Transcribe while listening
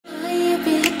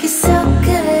so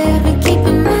good. I've been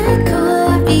keeping my cool.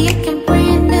 I be acting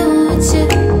brand new with you.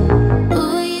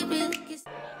 Ooh, you be looking so.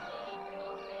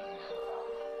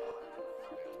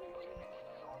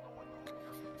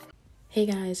 Hey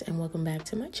guys, and welcome back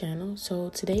to my channel. So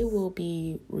today we'll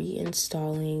be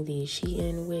reinstalling the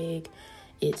SHEIN wig.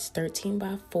 It's 13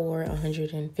 by 4,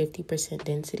 150%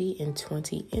 density and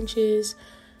 20 inches.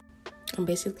 I'm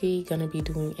basically gonna be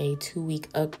doing a 2-week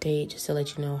update just to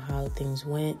let you know how things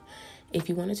went. If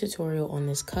you want a tutorial on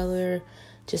this color,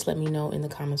 just let me know in the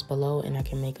comments below and I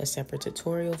can make a separate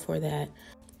tutorial for that.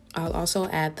 I'll also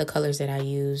add the colors that I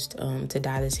used to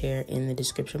dye this hair in the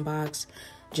description box,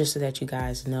 just so that you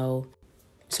guys know.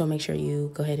 So make sure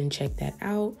you go ahead and check that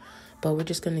out. But we're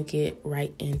just gonna get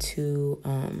right into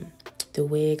the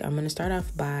wig. I'm gonna start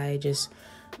off by just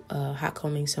hot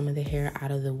combing some of the hair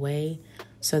out of the way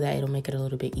so that it'll make it a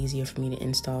little bit easier for me to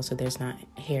install, so there's not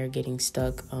hair getting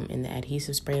stuck in the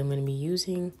adhesive spray I'm gonna be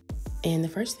using. And the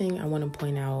first thing I want to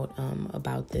point out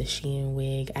about the SHEIN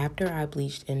wig, after I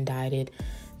bleached and dyed it,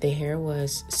 the hair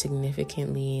was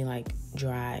significantly like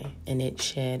dry and it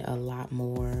shed a lot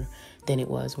more than it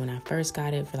was when I first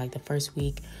got it for like the first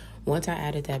week. Once I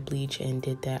added that bleach and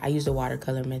did that, I used the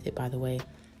Watercolor Method, by the way.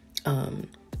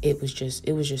 It was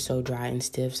just so dry and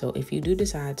stiff. So if you do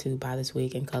decide to buy this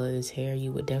wig and color this hair,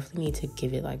 you would definitely need to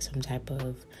give it like some type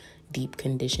of deep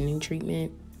conditioning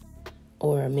treatment,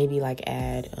 or maybe like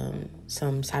add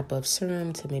some type of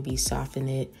serum to maybe soften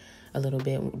it a little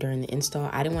bit during the install.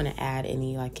 I didn't want to add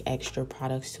any like extra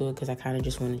products to it because I kind of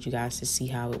just wanted you guys to see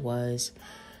how it was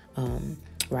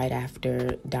right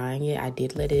after dyeing it. I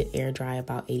did let it air dry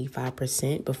about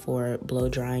 85% before blow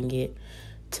drying it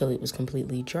till it was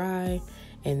completely dry.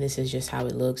 And this is just how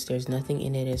it looks. There's nothing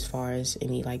in it as far as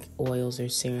any like oils or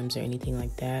serums or anything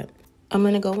like that. I'm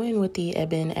gonna go in with the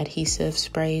Ebin adhesive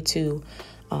spray to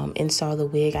install the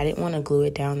wig. I didn't want to glue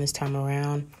it down this time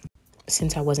around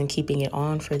since I wasn't keeping it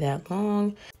on for that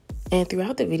long. And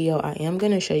throughout the video, I am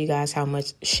going to show you guys how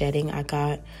much shedding I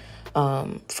got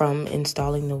from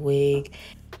installing the wig.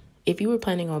 If you were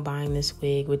planning on buying this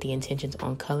wig with the intentions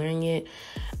on coloring it,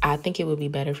 I think it would be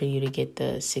better for you to get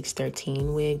the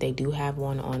 613 wig. They do have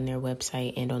one on their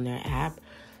website and on their app.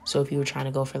 So if you were trying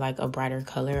to go for like a brighter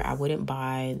color, I wouldn't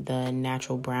buy the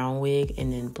natural brown wig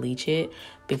and then bleach it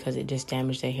because it just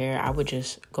damaged the hair. I would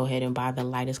just go ahead and buy the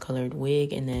lightest colored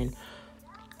wig and then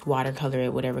watercolor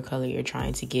it whatever color you're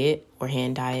trying to get, or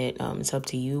hand dye it. It's up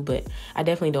to you, but I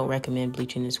definitely don't recommend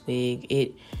bleaching this wig.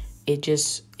 It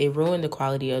ruined the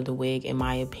quality of the wig, in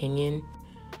my opinion.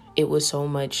 It was so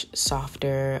much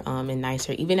softer and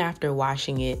nicer. Even after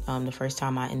washing it the first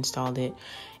time I installed it,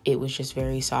 it was just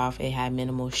very soft. It had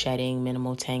minimal shedding,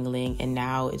 minimal tangling, and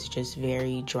now it's just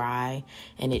very dry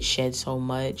and it sheds so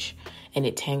much and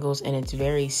it tangles and it's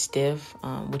very stiff,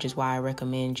 which is why I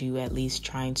recommend you at least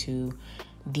trying to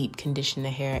deep condition the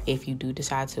hair if you do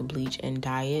decide to bleach and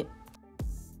dye it.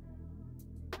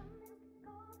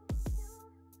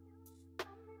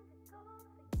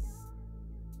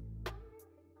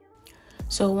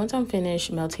 So once I'm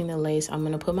finished melting the lace, I'm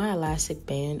going to put my elastic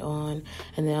band on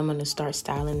and then I'm going to start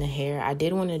styling the hair. I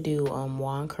did want to do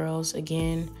wand curls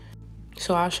again.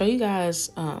 So I'll show you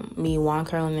guys me wand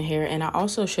curling the hair, and I'll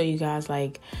also show you guys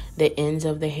like the ends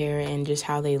of the hair and just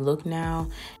how they look now.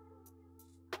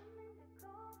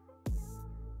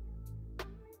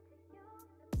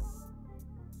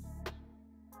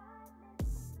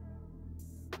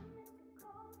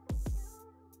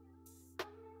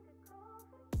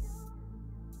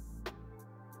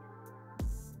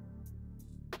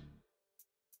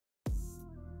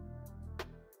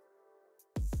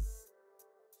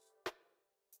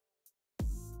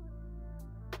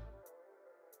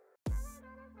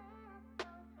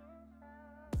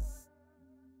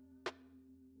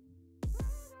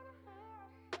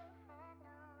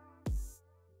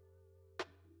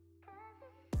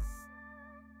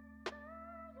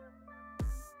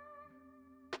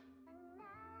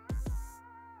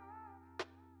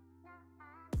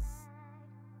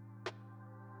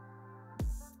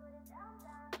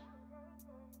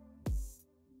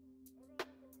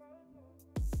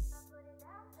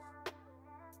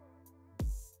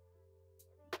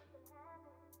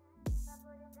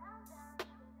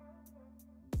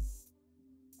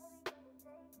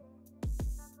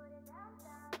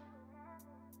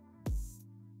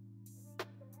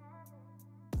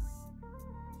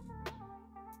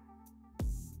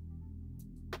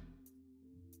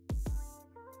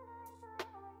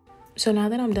 So now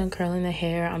that I'm done curling the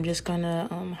hair, I'm just gonna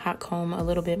hot comb a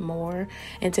little bit more.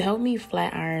 And to help me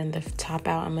flat iron the top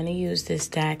out, I'm gonna use this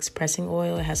Dax pressing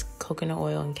oil. It has coconut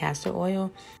oil and castor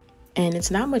oil. And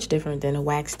it's not much different than a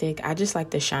wax stick. I just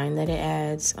like the shine that it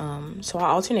adds. So I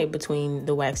alternate between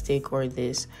the wax stick or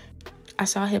this. I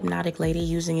saw a Hypnotic lady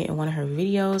using it in one of her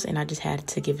videos, and I just had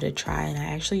to give it a try, and I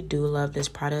actually do love this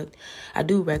product. I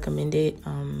do recommend it.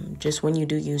 Just when you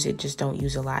do use it, just don't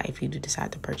use a lot if you do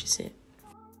decide to purchase it.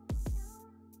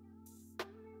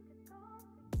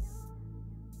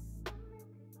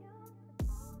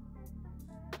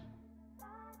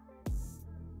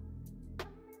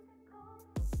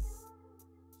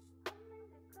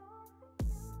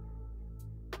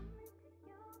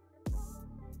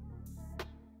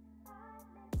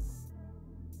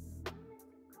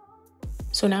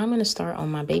 So now I'm going to start on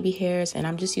my baby hairs, and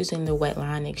I'm just using the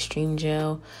Wetline Extreme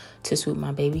Gel to swoop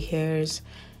my baby hairs.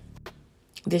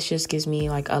 This just gives me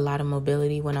like a lot of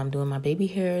mobility when I'm doing my baby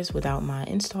hairs without my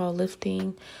install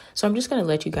lifting. So I'm just going to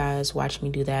let you guys watch me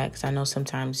do that because I know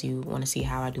sometimes you want to see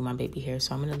how I do my baby hair.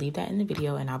 So I'm going to leave that in the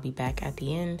video, and I'll be back at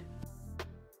the end.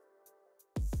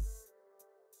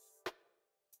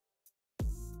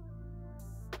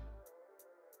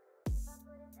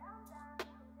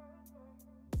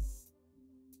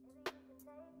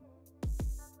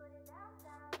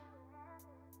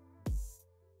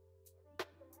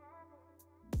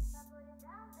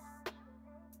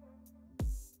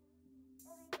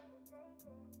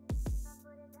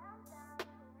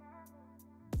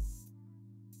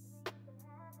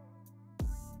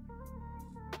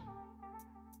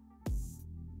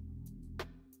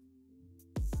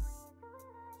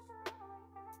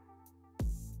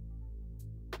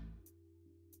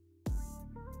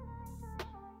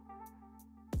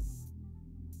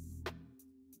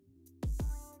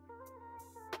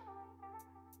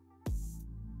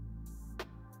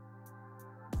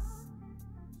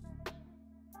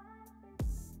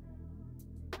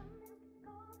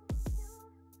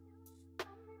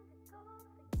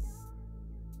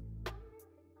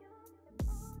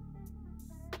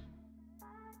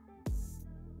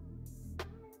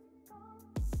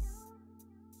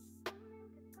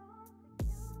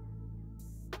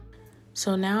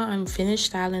 So now I'm finished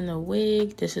styling the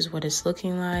wig. This is what it's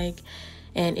looking like.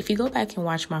 And if you go back and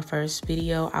watch my first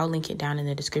video, I'll link it down in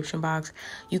the description box.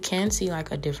 You can see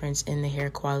like a difference in the hair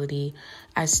quality.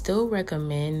 I still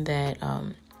recommend that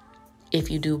if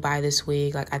you do buy this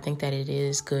wig, like I think that it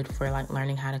is good for like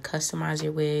learning how to customize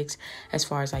your wigs as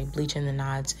far as like bleaching the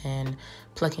knots and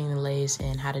plucking the lace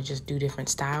and how to just do different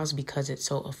styles because it's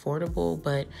so affordable.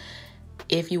 But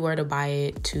if you were to buy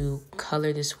it to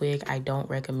color this wig, I don't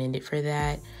recommend it for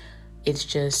that. It's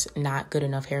just not good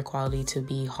enough hair quality to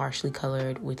be harshly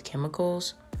colored with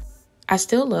chemicals. I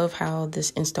still love how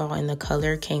this install and the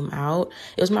color came out.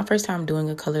 It was my first time doing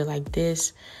a color like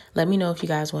this. Let me know if you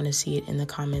guys want to see it in the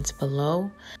comments below.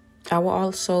 I will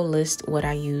also list what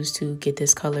I used to get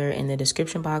this color in the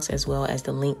description box, as well as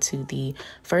the link to the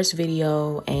first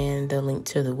video and the link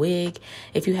to the wig.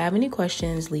 If you have any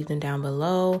questions, leave them down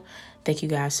below. Thank you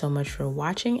guys so much for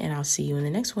watching, and I'll see you in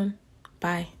the next one.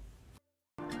 Bye.